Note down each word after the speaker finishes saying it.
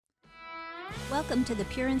Welcome to the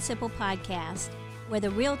Pure and Simple Podcast, where the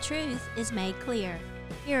real truth is made clear.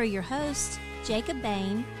 Here are your hosts, Jacob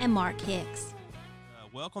Bain and Mark Hicks.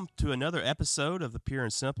 Welcome to another episode of the Pure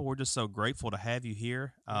and Simple. We're just so grateful to have you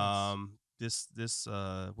here. Yes.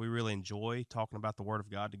 We really enjoy talking about the Word of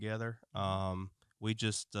God together.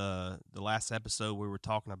 The last episode we were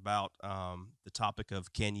talking about the topic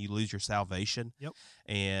of can you lose your salvation? Yep.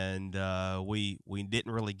 And we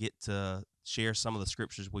didn't really get to share some of the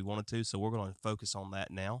scriptures we wanted to, so we're going to focus on that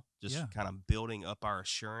now. Kind of building up our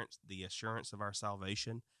assurance, the assurance of our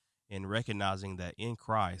salvation, and recognizing that in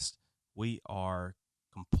Christ we are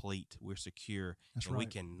complete, we're secure, and we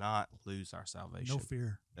cannot lose our salvation. No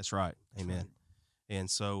fear. That's right. Amen. Right. And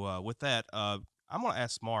so with that, I'm going to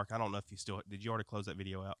ask Mark. I don't know if did you already close that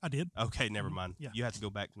video out? I did. Okay, never mind. Yeah. You have to go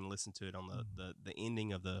back and listen to it on the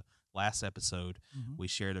ending of the last episode. Mm-hmm. We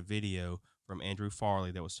shared a video from Andrew Farley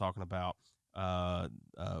that was talking about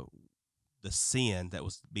the sin that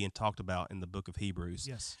was being talked about in the book of Hebrews.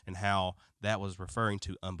 Yes. And how that was referring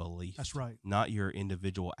to unbelief. That's right. Not your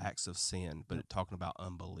individual acts of sin, but talking about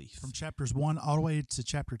unbelief. From chapters 1 all the way to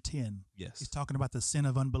chapter 10. Yes. He's talking about the sin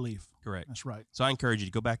of unbelief. Correct. That's right. So I encourage you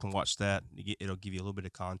to go back and watch that. It'll give you a little bit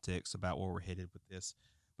of context about where we're headed with this.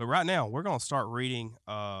 But right now, we're going to start reading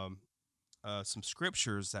some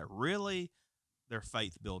scriptures that really, they're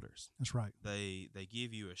faith builders. That's right. They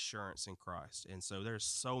give you assurance in Christ. And so there's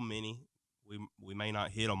so many. We may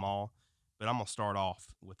not hit them all, but I'm going to start off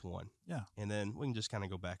with one. Yeah. And then we can just kind of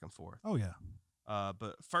go back and forth. Oh, yeah.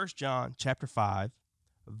 But 1 John chapter 5,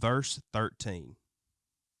 verse 13.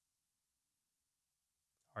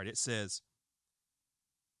 All right, it says,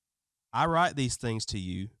 I write these things to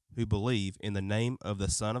you who believe in the name of the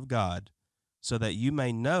Son of God, so that you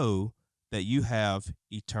may know that you have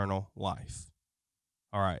eternal life.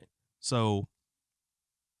 All right, so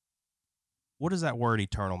what does that word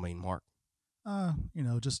eternal mean, Mark?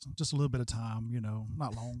 Just a little bit of time,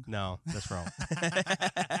 not long. No, that's wrong.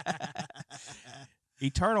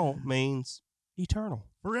 Eternal means eternal.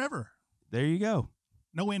 Forever. There you go.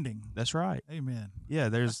 No ending. That's right. Amen. Yeah,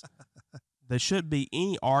 there shouldn't be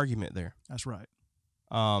any argument there. That's right.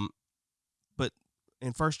 But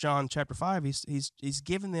in 1 John chapter 5, he's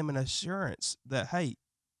giving them an assurance that, hey,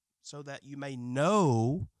 so that you may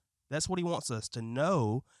know, that's what he wants us to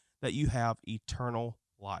know, that you have eternal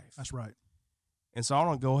life. That's right. And so I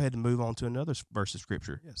want to go ahead and move on to another verse of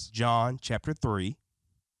scripture. Yes. John chapter 3,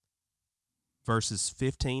 verses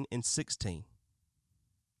 15 and 16.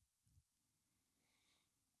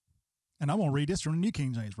 And I'm going to read this from the New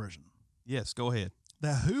King James Version. Yes, go ahead.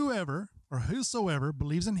 That whoever or whosoever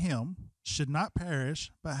believes in him should not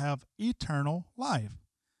perish, but have eternal life.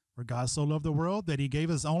 For God so loved the world that he gave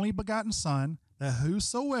his only begotten Son, that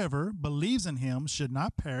whosoever believes in him should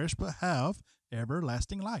not perish, but have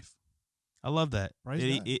everlasting life. I love that.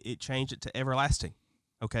 Praise God. It changed it to everlasting.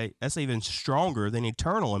 Okay, that's even stronger than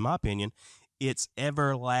eternal, in my opinion. It's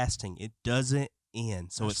everlasting. It doesn't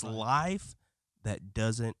end. So That's it's right. life that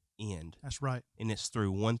doesn't end. That's right. And it's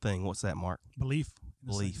through one thing. What's that, Mark? Belief.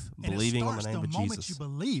 Belief. And Believing it on the starts name of the moment Jesus. you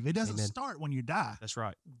believe. It doesn't Amen. start when you die. That's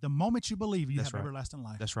right. The moment you believe, you That's have right. everlasting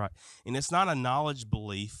life. That's right. And it's not a knowledge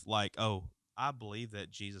belief like, oh, I believe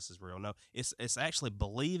that Jesus is real. No, it's actually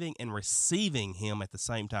believing and receiving him at the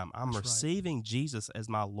same time. I'm That's right. receiving Jesus as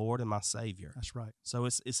my Lord and my Savior. That's right. So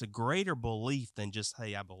it's a greater belief than just,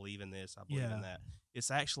 hey, I believe in this, I believe in Yeah. that.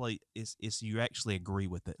 It's actually it's you actually agree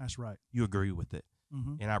with it. That's right. You agree with it.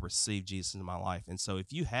 Mm-hmm. And I received Jesus into my life. And so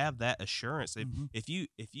if you have that assurance, Mm-hmm.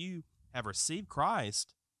 if you have received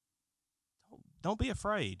Christ, don't be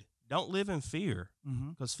afraid. Don't live in fear,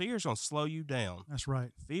 Mm-hmm. because fear is going to slow you down. That's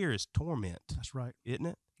right. Fear is torment, That's right. isn't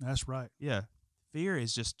it? That's right. Yeah. Fear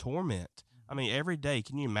is just torment. I mean, every day,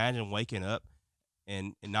 can you imagine waking up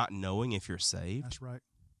and not knowing if you're saved? That's right.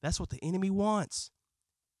 That's what the enemy wants.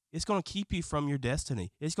 It's going to keep you from your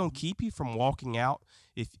destiny. It's going to keep you from walking out.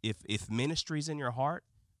 If ministry's in your heart,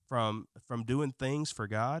 from doing things for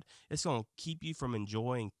God, it's going to keep you from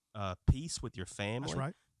enjoying peace with your family. That's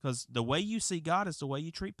right. Because the way you see God is the way you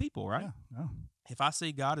treat people, right? Yeah. No. If I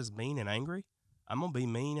see God as mean and angry, I'm going to be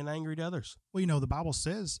mean and angry to others. Well, the Bible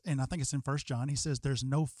says, and I think it's in 1 John, he says there's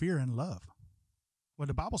no fear in love. Well,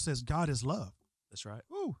 the Bible says God is love. That's right.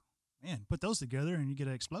 Ooh, man, put those together and you get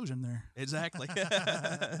an explosion there. Exactly.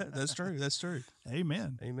 That's true. That's true.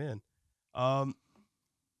 Amen. Amen. I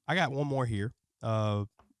got one more here.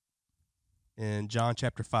 In John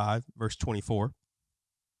chapter 5, verse 24.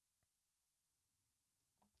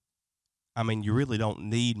 I mean, you really don't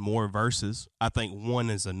need more verses. I think one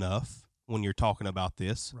is enough when you're talking about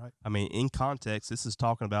this. Right. I mean, in context, this is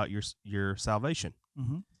talking about your salvation.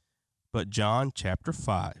 Mm-hmm. But John chapter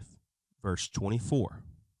 5, verse 24.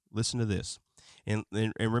 Listen to this. And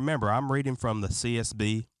remember, I'm reading from the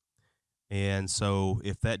CSB, and so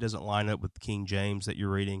if that doesn't line up with King James that you're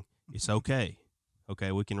reading, it's okay.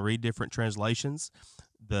 Okay, we can read different translations.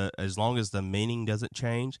 As long as the meaning doesn't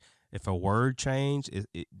change. If a word change,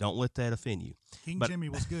 don't let that offend you. King Jimmy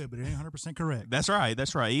was good, but it ain't 100% correct. That's right.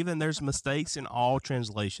 That's right. Even there's mistakes in all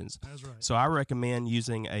translations. That's right. So I recommend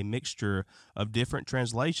using a mixture of different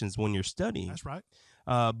translations when you're studying. That's right.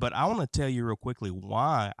 But I want to tell you real quickly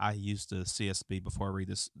why I used the CSB before I read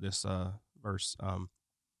this verse.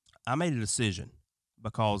 I made a decision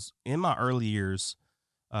because in my early years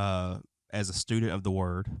as a student of the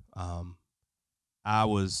Word, I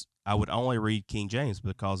would only read King James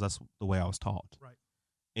because that's the way I was taught. Right.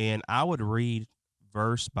 And I would read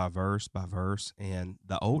verse by verse by verse, and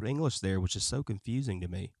the Old English there, which is so confusing to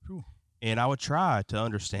me. Whew. And I would try to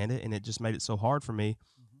understand it, and it just made it so hard for me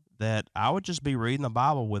that I would just be reading the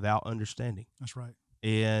Bible without understanding. That's right.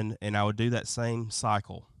 And I would do that same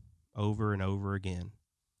cycle over and over again.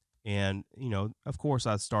 And, of course,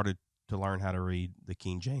 I started to learn how to read the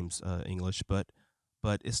King James English, but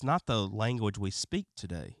it's not the language we speak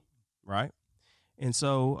today, right? And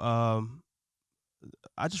so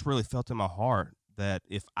I just really felt in my heart that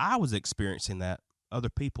if I was experiencing that, other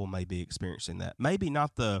people may be experiencing that. Maybe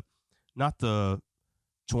not the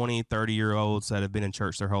 20, 30-year-olds that have been in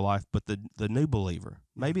church their whole life, but the new believer.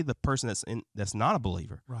 Maybe the person that's not a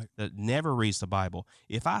believer, right, that never reads the Bible.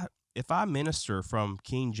 If I minister from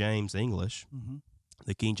King James English,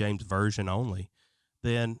 the King James version only,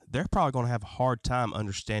 then they're probably going to have a hard time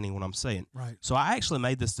understanding what I'm saying. Right. So I actually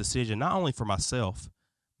made this decision not only for myself,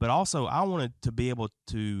 but also I wanted to be able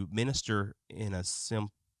to minister in a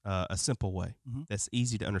simple way that's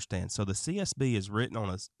easy to understand. So the CSB is written on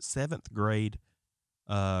a 7th grade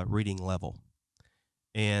reading level,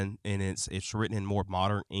 and it's written in more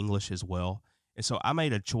modern English as well. And so I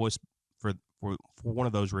made a choice for one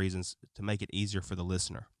of those reasons to make it easier for the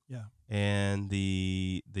listener. Yeah. And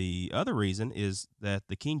the other reason is that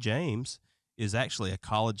the King James is actually a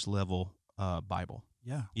college level Bible.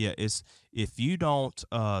 Yeah. Yeah. It's if you don't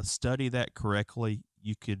study that correctly,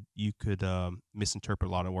 you could misinterpret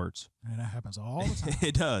a lot of words. And that happens all the time.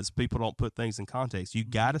 It does. People don't put things in context. You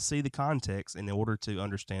got to see the context in order to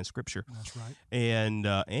understand Scripture. That's right.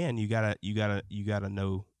 And you gotta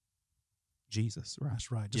know Jesus. Right.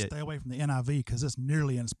 That's right. Just stay away from the NIV because it's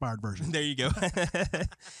nearly an inspired version. There you go.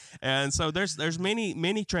 And so there's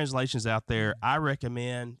many translations out there. I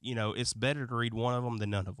recommend, it's better to read one of them than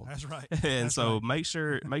none of them. That's right. And That's so right. make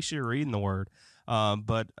sure you're reading the Word.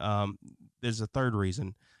 But there's a third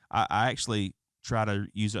reason. I actually try to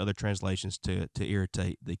use other translations to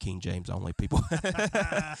irritate the King James only people,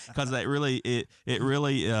 because that really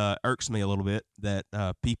irks me a little bit that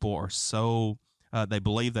people are so they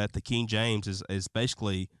believe that the King James is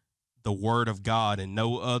basically the Word of God and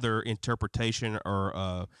no other interpretation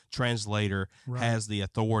or translator has the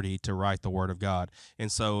authority to write the Word of God.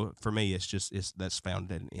 And so for me, that's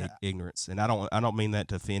founded in ignorance. And I don't mean that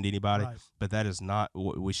to offend anybody, but that is not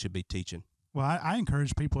what we should be teaching. Well, I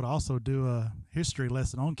encourage people to also do a history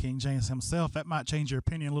lesson on King James himself. That might change your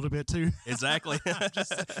opinion a little bit too. Exactly.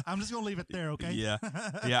 I'm just going to leave it there, okay? Yeah.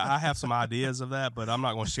 I have some ideas of that, but I'm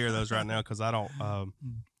not going to share those right now because I don't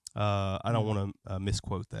want to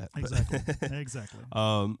misquote that. Exactly.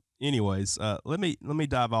 Anyways, let me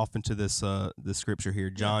dive off into this scripture here.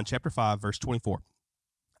 John chapter 5, verse 24.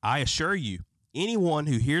 I assure you, anyone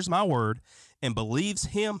who hears my word and believes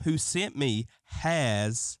him who sent me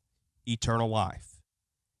has eternal life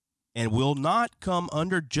and will not come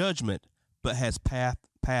under judgment, but has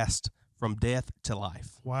passed from death to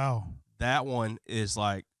life. Wow. That one is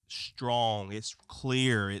like strong. It's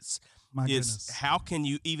clear. My goodness. How can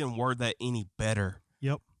you even word that any better?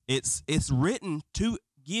 Yep. It's written to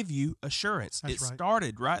give you assurance. That's right.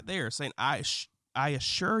 Started right there saying, I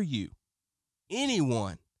assure you,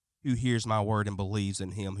 anyone who hears my word and believes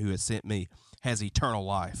in him who has sent me has eternal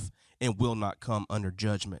life and will not come under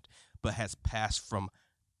judgment, but has passed from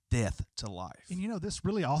death to life. And this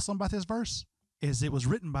really awesome about this verse is it was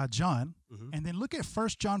written by John. And then look at 1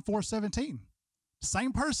 John 4:17.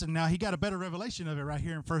 Same person. Now he got a better revelation of it right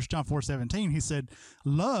here in 1 John 4:17. He said,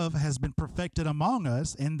 love has been perfected among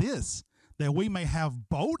us in this, that we may have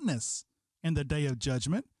boldness in the day of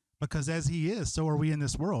judgment, because as he is, so are we in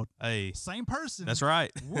this world. Hey, same person. That's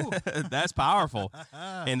right. That's powerful.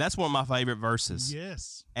 And that's one of my favorite verses.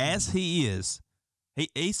 Yes. As he is,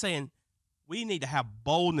 he's saying we need to have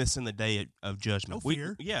boldness in the day of judgment. No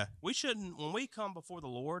fear. We shouldn't, when we come before the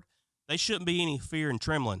Lord, there shouldn't be any fear and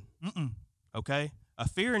trembling. Mm-mm. Okay? A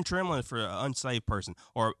fear and trembling for an unsaved person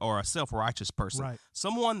or a self-righteous person. Right.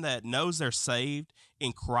 Someone that knows they're saved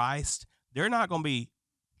in Christ, they're not going to be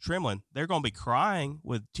trembling. They're going to be crying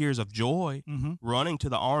with tears of joy, running to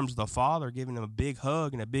the arms of the Father, giving him a big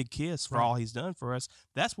hug and a big kiss for all he's done for us.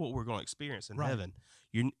 That's what we're going to experience in heaven.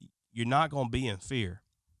 You're not going to be in fear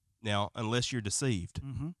now unless you're deceived.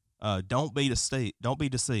 Don't be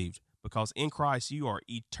deceived, because in Christ you are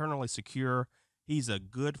eternally secure. He's a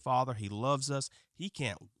good Father. He loves us. He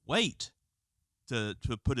can't wait to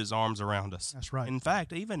put his arms around us. That's right. In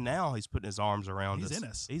fact, even now he's putting his arms around us. He's in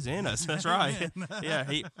us. He's in us. That's right.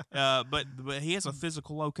 Yeah. But he has a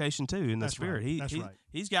physical location too in the Spirit. Right.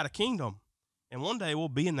 He's got a kingdom, and one day we'll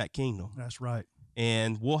be in that kingdom. That's right.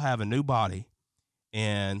 And we'll have a new body,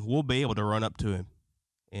 and we'll be able to run up to him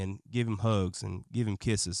and give him hugs and give him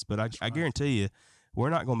kisses. But I guarantee you, we're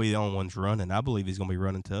not going to be the only ones running. I believe he's going to be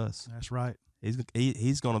running to us. That's right.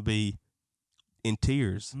 He's going to be in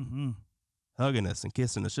tears, hugging us and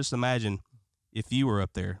kissing us. Just imagine if you were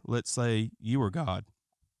up there. Let's say you were God,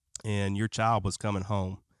 and your child was coming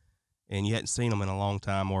home, and you hadn't seen them in a long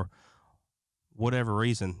time, or whatever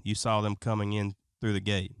reason you saw them coming in through the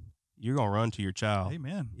gate. You're going to run to your child.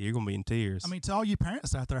 Amen. You're going to be in tears. I mean, to all you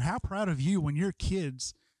parents out there, how proud of you when your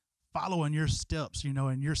kids follow in your steps,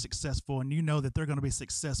 and you're successful, and you know that they're going to be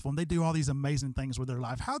successful, and they do all these amazing things with their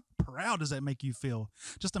life. How proud does that make you feel?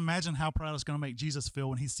 Just imagine how proud it's going to make Jesus feel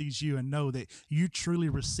when he sees you and know that you truly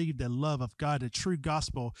received the love of God, the true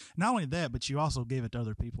gospel. Not only that, but you also gave it to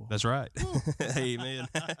other people. That's right. Amen.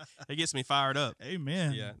 It gets me fired up.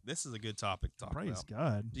 Amen. Yeah, this is a good topic to talk about. Praise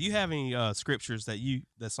God. Do you have any scriptures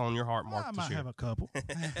that's on your heart, Mark? I might have a couple.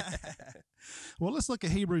 Well, let's look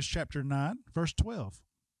at Hebrews chapter 9, verse 12.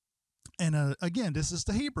 And again, this is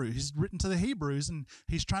the Hebrew. He's written to the Hebrews, and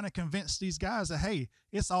he's trying to convince these guys that, hey,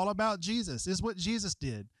 it's all about Jesus. It's what Jesus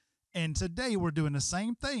did. And today we're doing the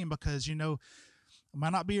same thing because,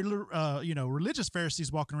 might not be, religious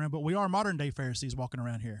Pharisees walking around, but we are modern day Pharisees walking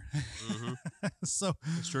around here. So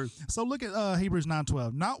it's true. So look at Hebrews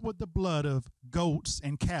 9:12. Not with the blood of goats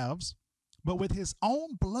and calves, but with his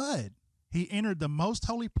own blood, he entered the most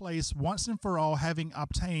holy place once and for all, having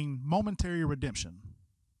obtained momentary redemption.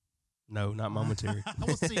 No, not momentary.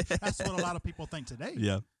 Well, see, that's what a lot of people think today.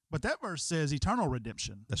 Yeah. But that verse says eternal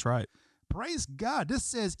redemption. That's right. Praise God. This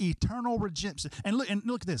says eternal redemption. And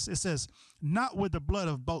look at this. It says, not with the blood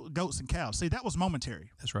of goats and cows. See, that was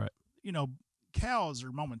momentary. That's right. Cows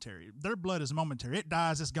are momentary. Their blood is momentary. It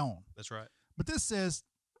dies, it's gone. That's right. But this says,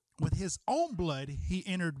 with his own blood, he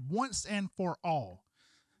entered once and for all.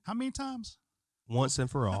 How many times? Once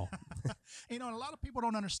and for all. And a lot of people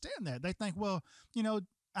don't understand that. They think, well,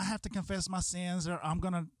 I have to confess my sins, or I'm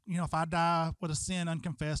going to, if I die with a sin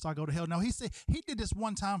unconfessed, I'll go to hell. No, he said he did this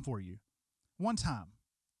one time for you. One time.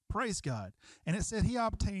 Praise God. And it said he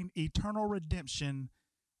obtained eternal redemption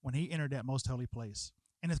when he entered that most holy place.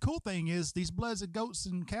 And the cool thing is, these bloods of goats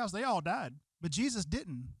and cows, they all died, but Jesus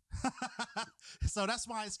didn't. So that's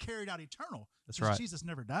why it's carried out eternal. That's right. Jesus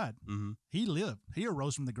never died. Mm-hmm. He lived. He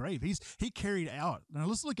arose from the grave. He carried out. Now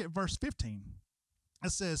let's look at verse 15.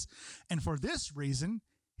 It says, and for this reason,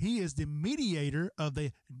 he is the mediator of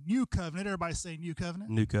the new covenant. Everybody say new covenant.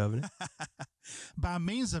 New covenant. By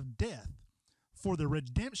means of death, for the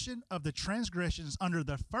redemption of the transgressions under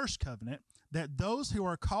the first covenant, that those who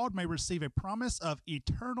are called may receive a promise of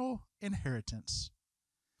eternal inheritance.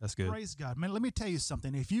 That's good. Praise God. Man, let me tell you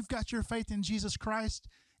something. If you've got your faith in Jesus Christ,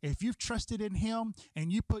 if you've trusted in him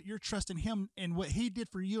and you put your trust in him and what he did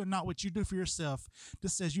for you and not what you do for yourself,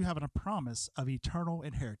 this says you have a promise of eternal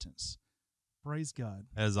inheritance. Praise God.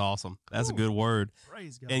 That is awesome. That's a good word.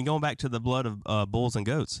 Praise God. And going back to the blood of bulls and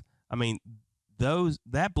goats, I mean,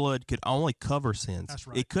 that blood could only cover sins. That's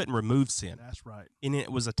right. It couldn't remove sin. That's right. And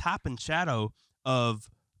it was a type and shadow of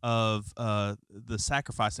the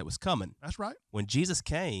sacrifice that was coming. That's right. When Jesus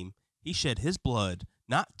came, he shed his blood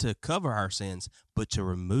not to cover our sins, but to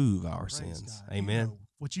remove our sins. God. Amen.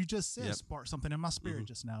 What you just said sparked something in my spirit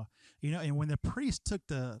just now. And when the priest took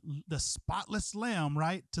the spotless lamb,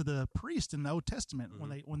 right, to the priest in the Old Testament,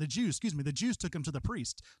 when the Jews took him to the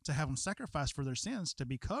priest to have them sacrificed for their sins to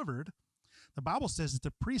be covered, the Bible says that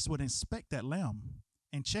the priest would inspect that lamb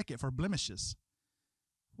and check it for blemishes.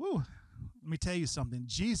 Woo. Let me tell you something.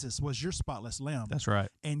 Jesus was your spotless lamb. That's right.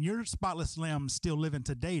 And your spotless lamb is still living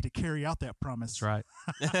today to carry out that promise. That's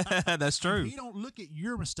right. That's true. He don't look at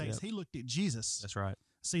your mistakes. He looked at Jesus. That's right.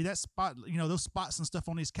 See, that spot, those spots and stuff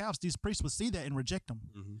on these calves, these priests would see that and reject them.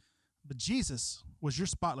 Mm-hmm. But Jesus was your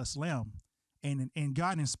spotless lamb, and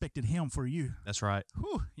God inspected him for you. That's right.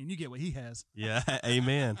 Whew, and you get what he has. Yeah,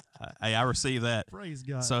 amen. I receive that. Praise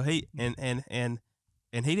God. So he and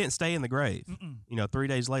And he didn't stay in the grave. 3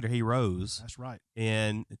 days later he rose. That's right.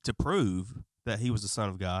 And to prove that he was the Son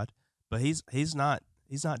of God, but he's not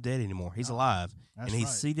dead anymore. He's alive. That's and he's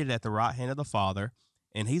right. seated at the right hand of the Father,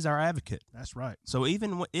 and he's our advocate. That's right. So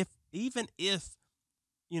even if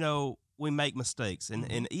we make mistakes,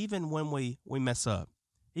 and even when we mess up,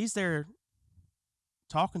 he's there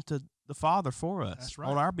talking to the Father for us. That's right.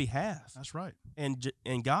 On our behalf. That's right. And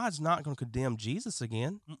God's not going to condemn Jesus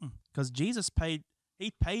again, because Jesus paid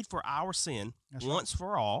for our sin once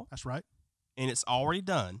for all. That's right. And it's already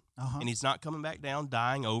done. And he's not coming back down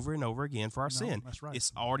dying over and over again for our sin. That's right.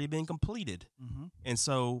 It's already been completed. And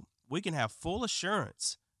so we can have full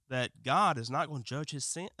assurance that God is not going to judge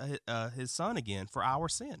his son again for our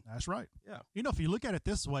sin. That's right. Yeah. If you look at it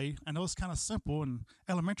this way, I know it's kind of simple and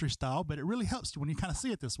elementary style, but it really helps when you kind of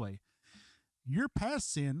see it this way. Your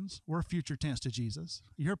past sins were future tense to Jesus.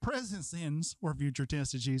 Your present sins were future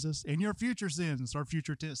tense to Jesus, and your future sins are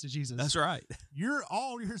future tense to Jesus. That's right.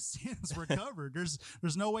 All your sins were covered.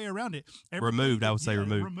 There's no way around it. Removed, I would say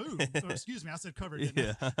removed. Removed. Excuse me, I said covered.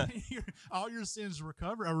 Didn't I? All your sins were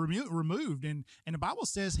covered, removed, and the Bible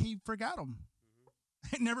says He forgot them.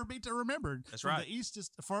 It never be to remembered. That's right.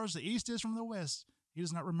 As far as the east is from the west, He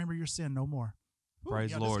does not remember your sin no more.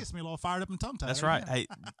 Praise the Lord. This gets me a little fired up and tongue-tied. That's right. Hey,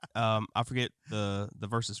 I forget the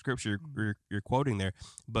verse of scripture you're quoting there,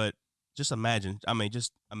 but just imagine.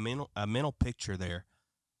 Just a mental picture there.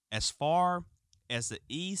 As far as the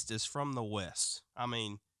east is from the west,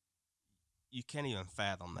 you can't even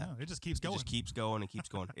fathom that. No, it just keeps going. It just keeps going and keeps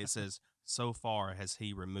going. It says, "So far has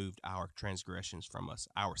He removed our transgressions from us;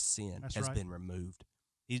 our sin has been removed."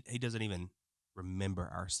 He doesn't even remember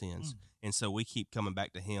our sins. And so we keep coming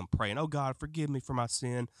back to Him praying, "Oh God, forgive me for my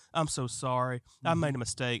sin. I'm so sorry. I made a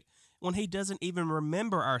mistake." When He doesn't even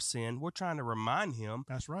remember our sin, we're trying to remind Him.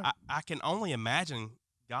 That's right. I can only imagine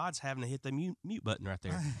God's having to hit the mute button right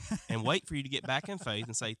there and wait for you to get back in faith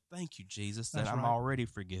and say, "Thank you, Jesus, that I'm already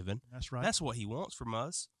forgiven." That's right. That's what He wants from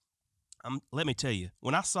us. Let me tell you,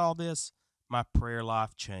 when I saw this, my prayer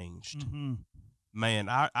life changed. Man,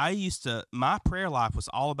 my prayer life was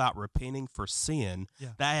all about repenting for sin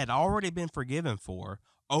that I had already been forgiven for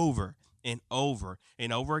over and over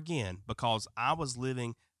and over again, because I was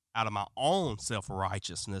living out of my own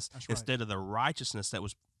self-righteousness instead of the righteousness that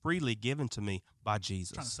was freely given to me by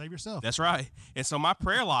Jesus. Trying to save yourself. That's right. And so my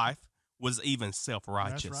prayer life was even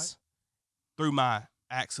self-righteous through my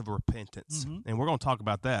acts of repentance. And we're going to talk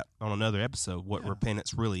about that on another episode, what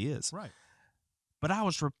repentance really is. Right. But I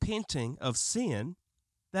was repenting of sin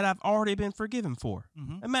that I've already been forgiven for.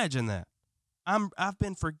 Imagine that. I've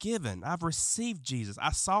been forgiven. I've received Jesus.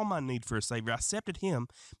 I saw my need for a Savior. I accepted Him,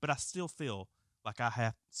 but I still feel like I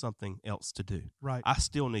have something else to do. Right. I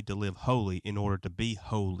still need to live holy in order to be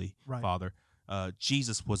holy, Father.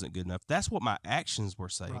 Jesus wasn't good enough. That's what my actions were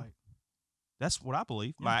saying. Right. That's what I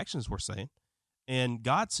believe my actions were saying. And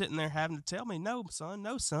God's sitting there having to tell me, no,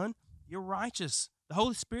 son, you're righteous. The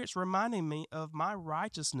Holy Spirit's reminding me of my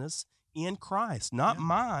righteousness in Christ, not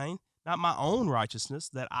mine, not my own righteousness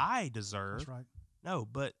that I deserve. That's right. No,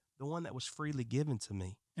 but the one that was freely given to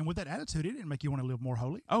me. And with that attitude, it didn't make you want to live more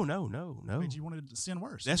holy. Oh, no. It made you want to sin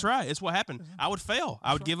worse. That's right. It's what happened. I would fail.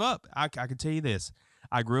 I would give up. I can tell you this.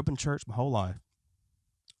 I grew up in church my whole life.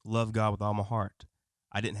 Loved God with all my heart.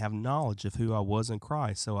 I didn't have knowledge of who I was in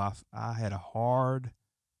Christ, so I had a hard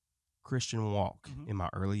Christian walk in my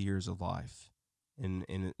early years of life. And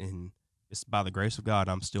it's by the grace of God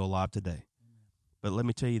I'm still alive today. But let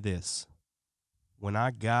me tell you this. When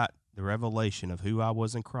I got the revelation of who I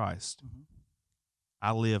was in Christ,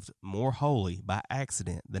 I lived more holy by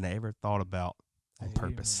accident than I ever thought about on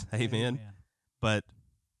purpose. Amen. But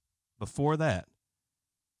before that,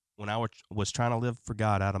 when I was trying to live for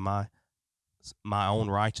God out of my own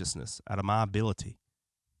righteousness, out of my ability,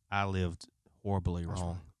 I lived horribly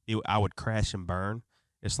wrong. I would crash and burn.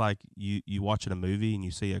 It's like you watching a movie and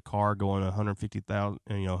you see a car going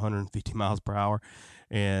 150 miles per hour,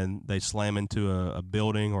 and they slam into a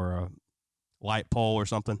building or a light pole or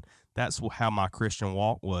something. That's how my Christian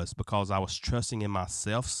walk was, because I was trusting in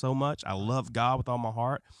myself so much. I loved God with all my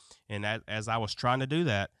heart, and as I was trying to do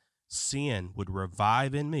that, sin would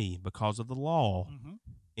revive in me because of the law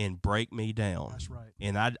and break me down. That's right.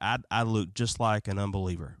 And I looked just like an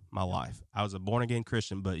unbeliever my life. I was a born-again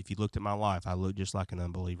Christian, but if you looked at my life, I looked just like an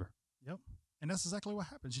unbeliever. Yep. And that's exactly what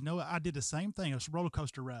happens. I did the same thing. It's a roller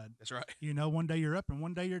coaster ride. That's right. One day you're up and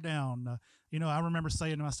one day you're down. I remember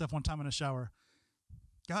saying to myself one time in the shower,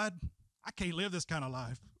 "God, I can't live this kind of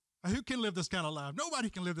life. Who can live this kind of life? Nobody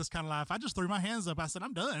can live this kind of life." I just threw my hands up. I said,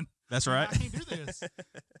 "I'm done. That's right. I can't do this."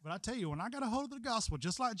 But I tell you, when I got a hold of the gospel,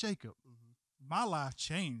 just like Jacob, my life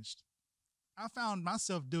changed. I found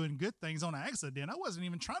myself doing good things on accident. I wasn't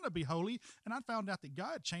even trying to be holy, and I found out that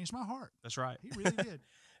God changed my heart. That's right. He really did.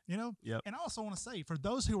 You know? Yep. And I also want to say, for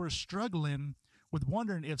those who are struggling with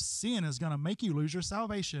wondering if sin is going to make you lose your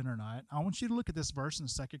salvation or not, I want you to look at this verse in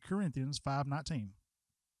 2 Corinthians 5:19.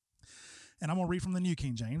 And I'm going to read from the New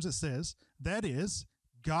King James. It says, that is,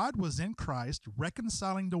 God was in Christ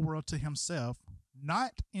reconciling the world to himself,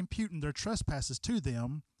 not imputing their trespasses to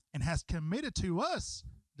them, and has committed to us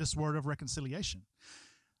this word of reconciliation.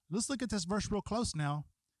 Let's look at this verse real close now.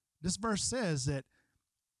 This verse says that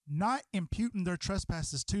not imputing their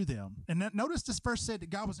trespasses to them. And notice this verse said that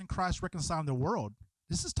God was in Christ reconciling the world.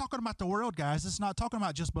 This is talking about the world, guys. It's not talking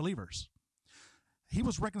about just believers. He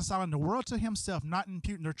was reconciling the world to himself, not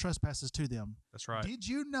imputing their trespasses to them. That's right. Did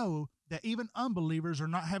you know that even unbelievers are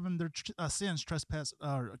not having their sins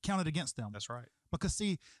counted against them? That's right. Because,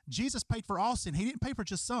 see, Jesus paid for all sin. He didn't pay for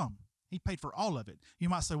just some. He paid for all of it. You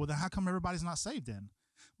might say, well, then how come everybody's not saved then?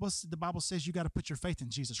 Well, the Bible says you got to put your faith in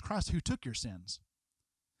Jesus Christ, who took your sins.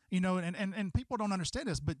 You know, and people don't understand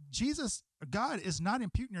this, but Jesus, God, is not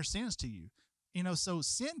imputing your sins to you. You know, so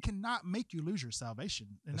sin cannot make you lose your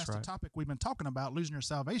salvation. And that's right. the topic we've been talking about, losing your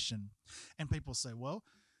salvation. And people say, well,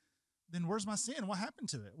 then where's my sin? What happened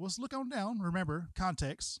to it? Well, let's look on down. Remember,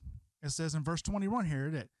 context. It says in verse 21 here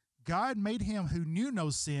that God made him who knew no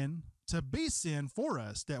sin to be sin for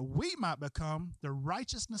us, that we might become the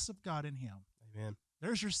righteousness of God in him. Amen.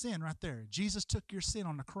 There's your sin right there. Jesus took your sin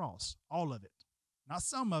on the cross, all of it. Not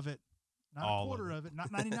some of it, not all a quarter of it, not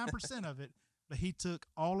 99% of it, but he took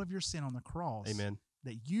all of your sin on the cross. Amen.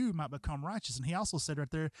 That you might become righteous. And he also said right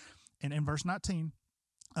there in verse 19,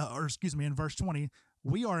 in verse 20,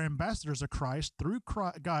 we are ambassadors of Christ through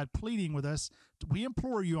God pleading with us. We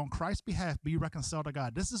implore you on Christ's behalf, be reconciled to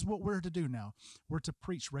God. This is what we're to do now. We're to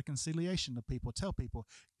preach reconciliation to people. Tell people,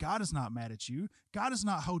 God is not mad at you. God is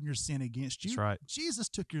not holding your sin against you. That's right. Jesus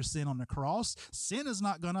took your sin on the cross. Sin is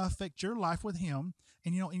not going to affect your life with him.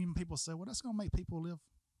 And, you know, even people say, well, that's going to make people live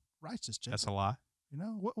righteous, Jacob. That's a lie. You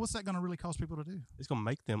know, what's that going to really cause people to do? It's going to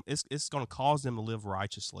make them, it's going to cause them to live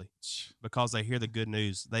righteously because they hear the good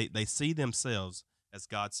news. They see themselves as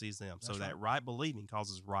God sees them. That's so that right believing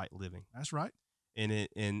causes right living. That's right. And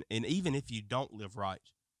even if you don't live right,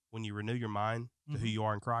 when you renew your mind to who you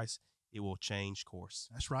are in Christ, it will change course.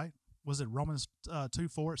 That's right. Was it Romans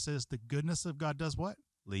 2:4? It says the goodness of God does what?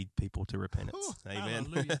 Lead people to repentance. Ooh, amen.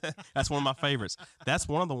 Hallelujah. That's one of my favorites. That's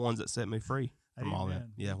one of the ones that set me free from Amen. all that.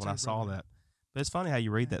 Yeah, Me when too, I saw brother. that. But it's funny how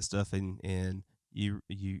you read that stuff and you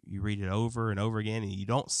read it over and over again and you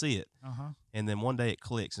don't see it. Uh-huh. And then one day it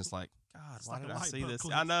clicks. And it's like, God, It's why like did a I light see bulb this?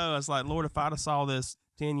 clicks. I know. It's like, Lord, if I'd have saw this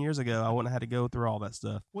 10 years ago, I wouldn't have had to go through all that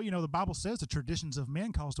stuff. Well, you know, the Bible says the traditions of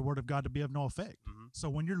men cause the word of God to be of no effect. Mm-hmm. So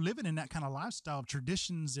when you're living in that kind of lifestyle of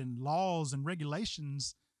traditions and laws and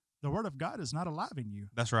regulations, the word of God is not alive in you.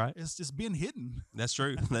 That's right. It's just being hidden. That's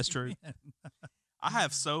true. That's true. Amen. I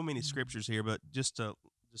have so many scriptures here, but just to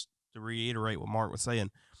reiterate what Mark was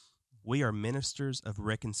saying, we are ministers of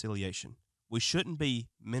reconciliation. We shouldn't be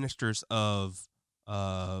ministers of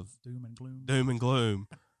doom and gloom,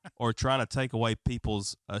 or trying to take away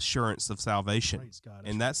people's assurance of salvation. Praise God.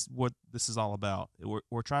 And that's what this is all about.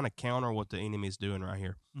 We're trying to counter what the enemy is doing right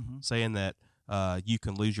here, saying that you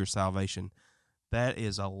can lose your salvation. That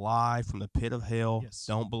is a lie from the pit of hell. Yes.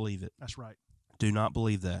 Don't believe it. That's right. Do not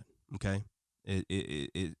believe that. Okay,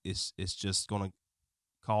 it's just going to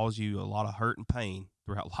cause you a lot of hurt and pain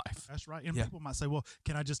throughout life. That's right. And Yeah. people might say, well,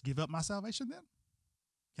 can I just give up my salvation then?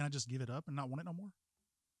 Can I just give it up and not want it no more?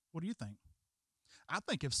 What do you think? I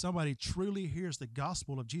think if somebody truly hears the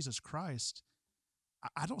gospel of Jesus Christ,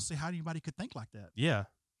 I don't see how anybody could think like that. Yeah.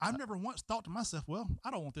 I've never once thought to myself, well, I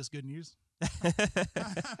don't want this good news.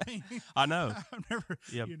 I mean, I know. I've never,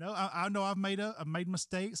 Yep. you know, I know I've made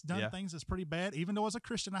mistakes, done things that's pretty bad, even though as a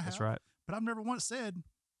Christian I have. That's right. But I've never once said,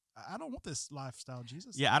 I don't want this lifestyle,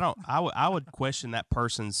 Jesus. Yeah, I would question that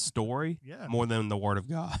person's story Yeah. more than the word of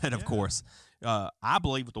God, of Yeah. course. I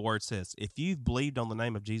believe what the word says. If you've believed on the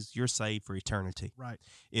name of Jesus, you're saved for eternity. Right.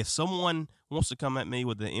 If someone wants to come at me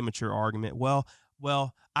with an immature argument, well,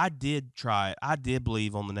 I did try it. I did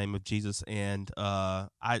believe on the name of Jesus, and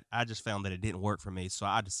I just found that it didn't work for me, so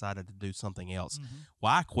I decided to do something else. Mm-hmm.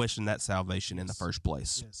 Well, I questioned that salvation in the Yes. first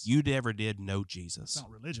place. Yes. You never did know Jesus. It's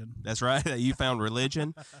not religion. That's right. You found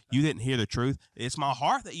religion. You didn't hear the truth. It's my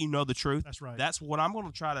heart that you know the truth. That's right. That's what I'm going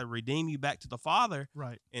to try to redeem you back to the Father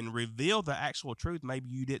Right. and reveal the actual truth maybe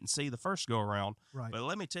you didn't see the first go around. Right. But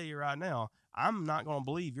let me tell you right now, I'm not going to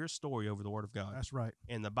believe your story over the Word of God. That's right.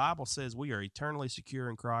 And the Bible says we are eternally secure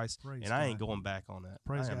in Christ, Praise and I ain't God. going back on that.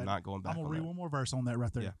 Praise I am God. not going back I'm on going to read that. one more verse on that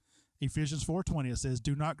right there. Yeah. Ephesians 4:20, it says,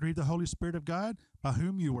 do not grieve the Holy Spirit of God, by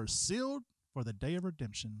whom you were sealed for the day of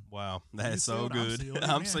redemption. Wow, that's You so sealed? I'm good. sealed. I'm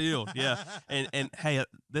Amen. sealed. Yeah, and hey,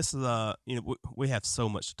 this is we have so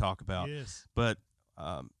much to talk about. Yes. But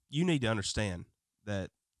you need to understand that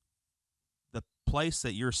the place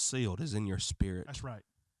that you're sealed is in your spirit. That's right.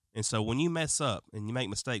 And so when you mess up and you make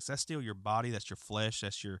mistakes, that's still your body, that's your flesh,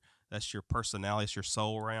 that's your personality, it's your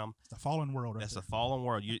soul realm. It's the fallen world. That's the fallen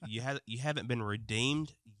world. You haven't been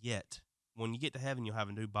redeemed yet. When you get to heaven, you'll have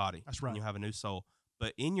a new body. That's right. And you'll have a new soul.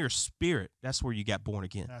 But in your spirit, that's where you got born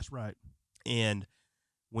again. That's right. And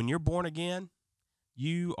when you're born again,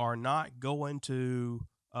 you are not going to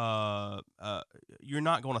you're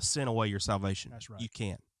not going to sin away your salvation. That's right. You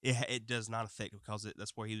can't. It does not affect it because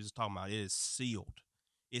that's what he was talking about. It is sealed.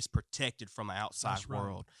 It's protected from the outside That's right.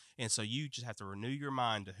 world. And so you just have to renew your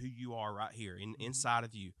mind to who you are right here inside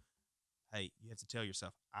of you. Hey, you have to tell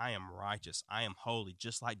yourself, I am righteous. I am holy,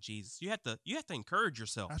 just like Jesus. You have to encourage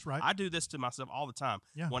yourself. That's right. I do this to myself all the time.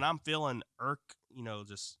 Yeah. When I'm feeling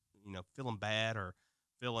feeling bad or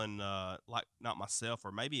feeling like not myself,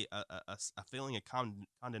 or maybe a feeling of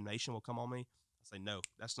condemnation will come on me, I say, no,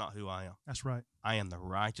 that's not who I am. That's right. I am the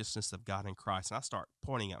righteousness of God in Christ. And I start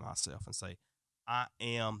pointing at myself and say, I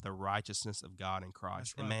am the righteousness of God in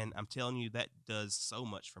Christ. Right. And man, I'm telling you, that does so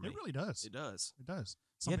much for me. It really does. It does. It does.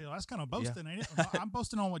 Some people, that's kind of boasting, ain't it? I'm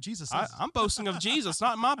boasting on what Jesus I, says. I'm boasting of Jesus,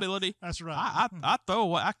 not my ability. That's right.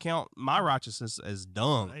 I count my righteousness as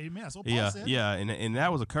dung. Amen. That's what Paul said. Yeah, and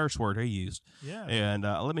that was a curse word he used. Yeah. And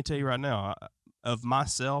let me tell you right now, of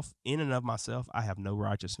myself, in and of myself, I have no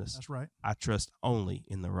righteousness. That's right. I trust only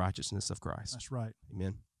in the righteousness of Christ. That's right.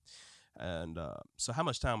 Amen. And so how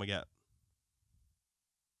much time we got?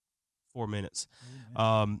 4 minutes.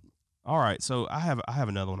 Amen. All right. So I have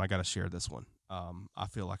another one. I got to share this one. I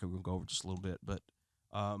feel like I'm going to go over just a little bit, but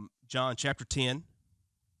John chapter 10,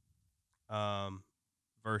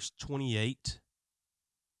 verse 28.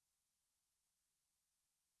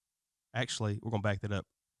 Actually, we're going to back that up.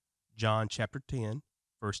 John chapter 10,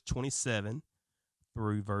 verse 27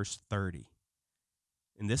 through verse 30.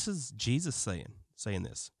 And this is Jesus saying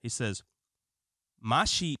this. He says, my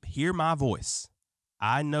sheep hear my voice.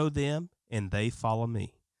 I know them, and they follow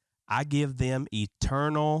me. I give them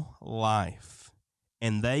eternal life,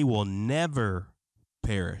 and they will never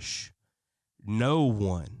perish. No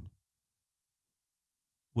one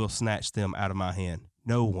will snatch them out of my hand.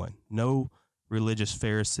 No one. No religious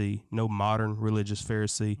Pharisee, no modern religious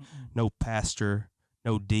Pharisee, no pastor,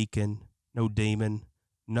 no deacon, no demon.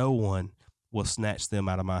 No one will snatch them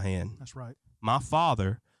out of my hand. That's right. My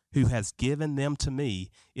Father, who has given them to me,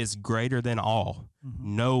 is greater than all.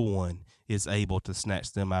 No one is able to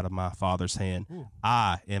snatch them out of my Father's hand. Ooh.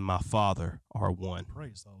 I and my Father are one.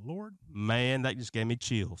 Praise the Lord. Man, that just gave me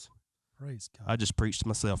chills. Praise God. I just preached to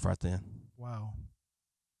myself right then. Wow.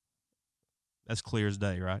 That's clear as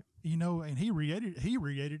day, right? You know, and he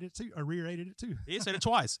reiterated it too, or reiterated it too. He said it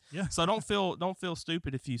twice. Yeah. So don't feel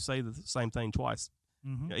stupid if you say the same thing twice.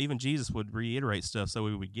 Mm-hmm. You know, even Jesus would reiterate stuff so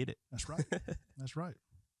we would get it. That's right. That's right.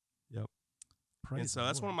 Yep. Praise And so the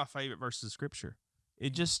that's Lord. one of my favorite verses of Scripture.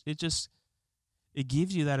 It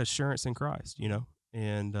gives you that assurance in Christ, you know,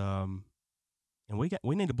 and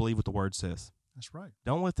we need to believe what the Word says. That's right.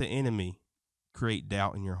 Don't let the enemy create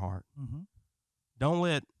doubt in your heart. Mm-hmm. Don't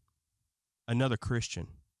let another Christian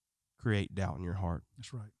create doubt in your heart.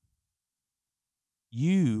 That's right.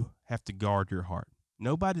 You have to guard your heart.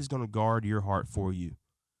 Nobody's going to guard your heart for you.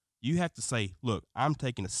 You have to say, look, I'm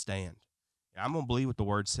taking a stand. I'm going to believe what the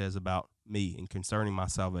Word says about me and concerning my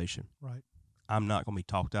salvation. Right. I'm not going to be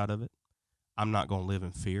talked out of it. I'm not going to live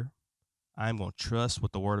in fear. I'm going to trust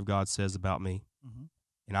what the Word of God says about me,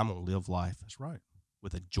 and I'm going to live life. That's right.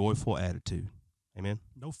 With a joyful attitude. Amen?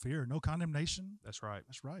 No fear, no condemnation. That's right.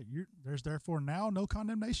 That's right. There's therefore now no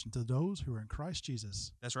condemnation to those who are in Christ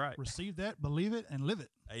Jesus. That's right. Receive that, believe it, and live it.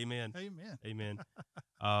 Amen. Amen. Amen.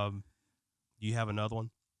 Do you have another one?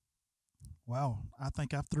 Wow. I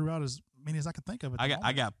think I threw out as many as I could think of.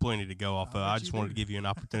 I got plenty to go off of. I just wanted to give you an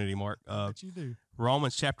opportunity, Mark. I bet you do.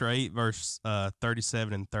 Romans chapter 8, verse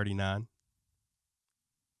 37 and 39.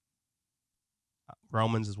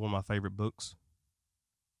 Romans is one of my favorite books.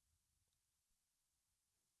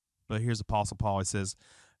 But here's Apostle Paul. He says,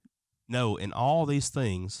 no, in all these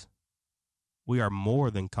things, we are more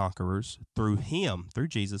than conquerors through him, through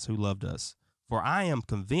Jesus, who loved us. For I am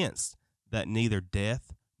convinced that neither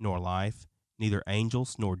death nor life, neither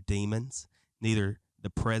angels nor demons, neither the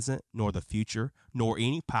present nor the future, nor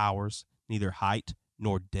any powers, neither height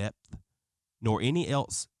nor depth, nor any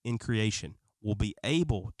else in creation will be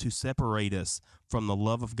able to separate us from the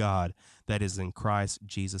love of God that is in Christ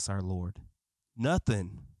Jesus our Lord.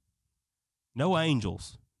 Nothing. No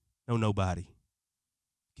angels. No nobody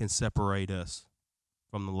can separate us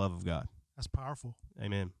from the love of God. That's powerful.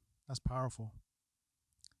 Amen. That's powerful.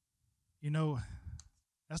 You know,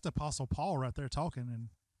 that's the Apostle Paul right there talking, and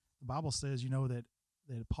the Bible says, that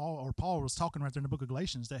Paul was talking right there in the book of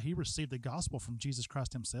Galatians, that he received the gospel from Jesus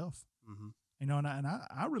Christ himself. Mm-hmm. And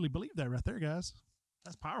I really believe that right there, guys.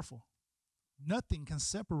 That's powerful. Nothing can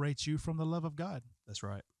separate you from the love of God. That's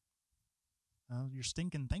right. Your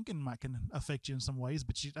stinking thinking can affect you in some ways,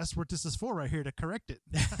 but that's what this is for right here, to correct it.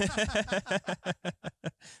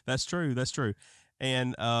 That's true. That's true.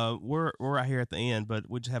 And we're right here at the end, but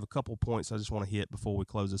we just have a couple points I just want to hit before we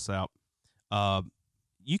close this out.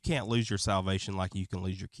 You can't lose your salvation like you can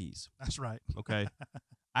lose your keys. That's right. Okay.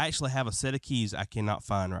 I actually have a set of keys I cannot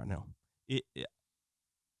find right now.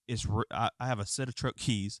 I have a set of truck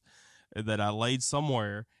keys that I laid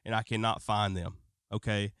somewhere and I cannot find them.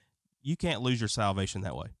 Okay. You can't lose your salvation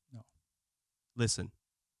that way. No. Listen,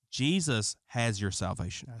 Jesus has your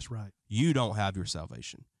salvation. That's right. You don't have your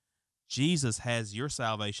salvation. Jesus has your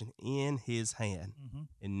salvation in his hand,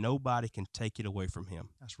 and nobody can take it away from him.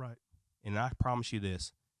 That's right. And I promise you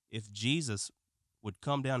this, if Jesus would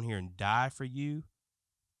come down here and die for you,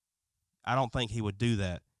 I don't think he would do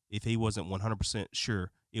that if he wasn't 100% sure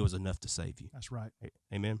it was enough to save you. That's right.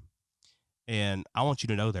 Amen. And I want you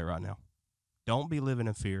to know that right now. Don't be living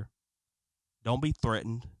in fear. Don't be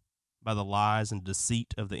threatened by the lies and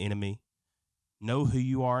deceit of the enemy. Know who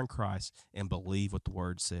you are in Christ and believe what the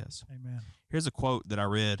Word says. Amen. Here's a quote that I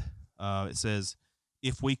read. It says,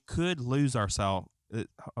 if we could lose our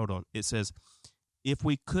it says, if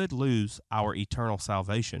we could lose our eternal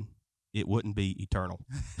salvation, it wouldn't be eternal.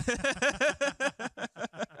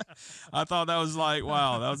 I thought that was like,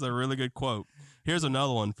 wow, that was a really good quote. Here's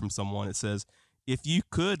another one from someone. It says, if you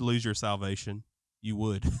could lose your salvation, you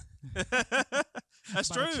would. That's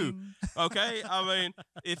true. Okay. I mean,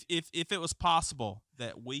 if it was possible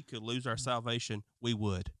that we could lose our salvation, we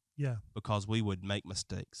would. Yeah. Because we would make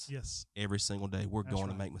mistakes. Yes. Every single day we're That's going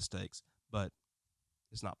right. to make mistakes, but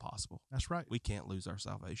it's not possible. That's right. We can't lose our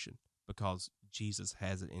salvation because Jesus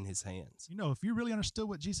has it in his hands. If you really understood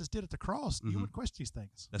what Jesus did at the cross, you would question these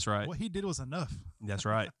things. That's right. What he did was enough. That's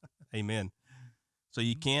right. Amen. So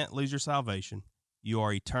you can't lose your salvation. You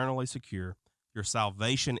are eternally secure. Your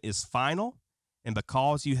salvation is final, and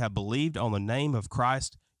because you have believed on the name of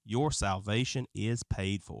Christ, your salvation is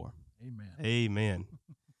paid for. Amen. Amen.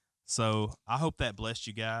 So I hope that blessed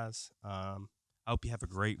you guys. I hope you have a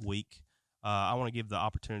great week. I want to give the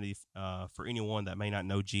opportunity for anyone that may not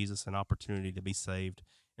know Jesus an opportunity to be saved.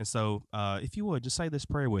 And so if you would, just say this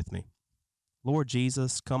prayer with me. Lord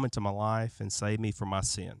Jesus, come into my life and save me from my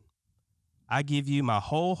sin. I give you my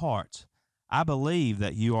whole heart. I believe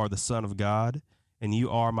that you are the Son of God and you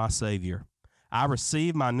are my Savior. I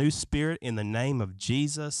receive my new spirit in the name of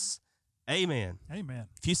Jesus. Amen. Amen.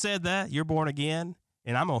 If you said that, you're born again,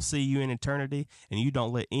 and I'm going to see you in eternity, and you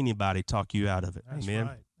don't let anybody talk you out of it. That's Amen.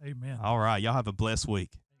 right. Amen. All right. Y'all have a blessed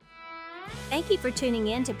week. Thank you for tuning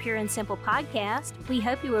in to Pure and Simple Podcast. We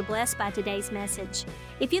hope you were blessed by today's message.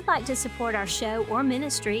 If you'd like to support our show or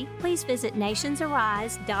ministry, please visit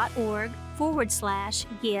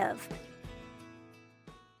nationsarise.org/give.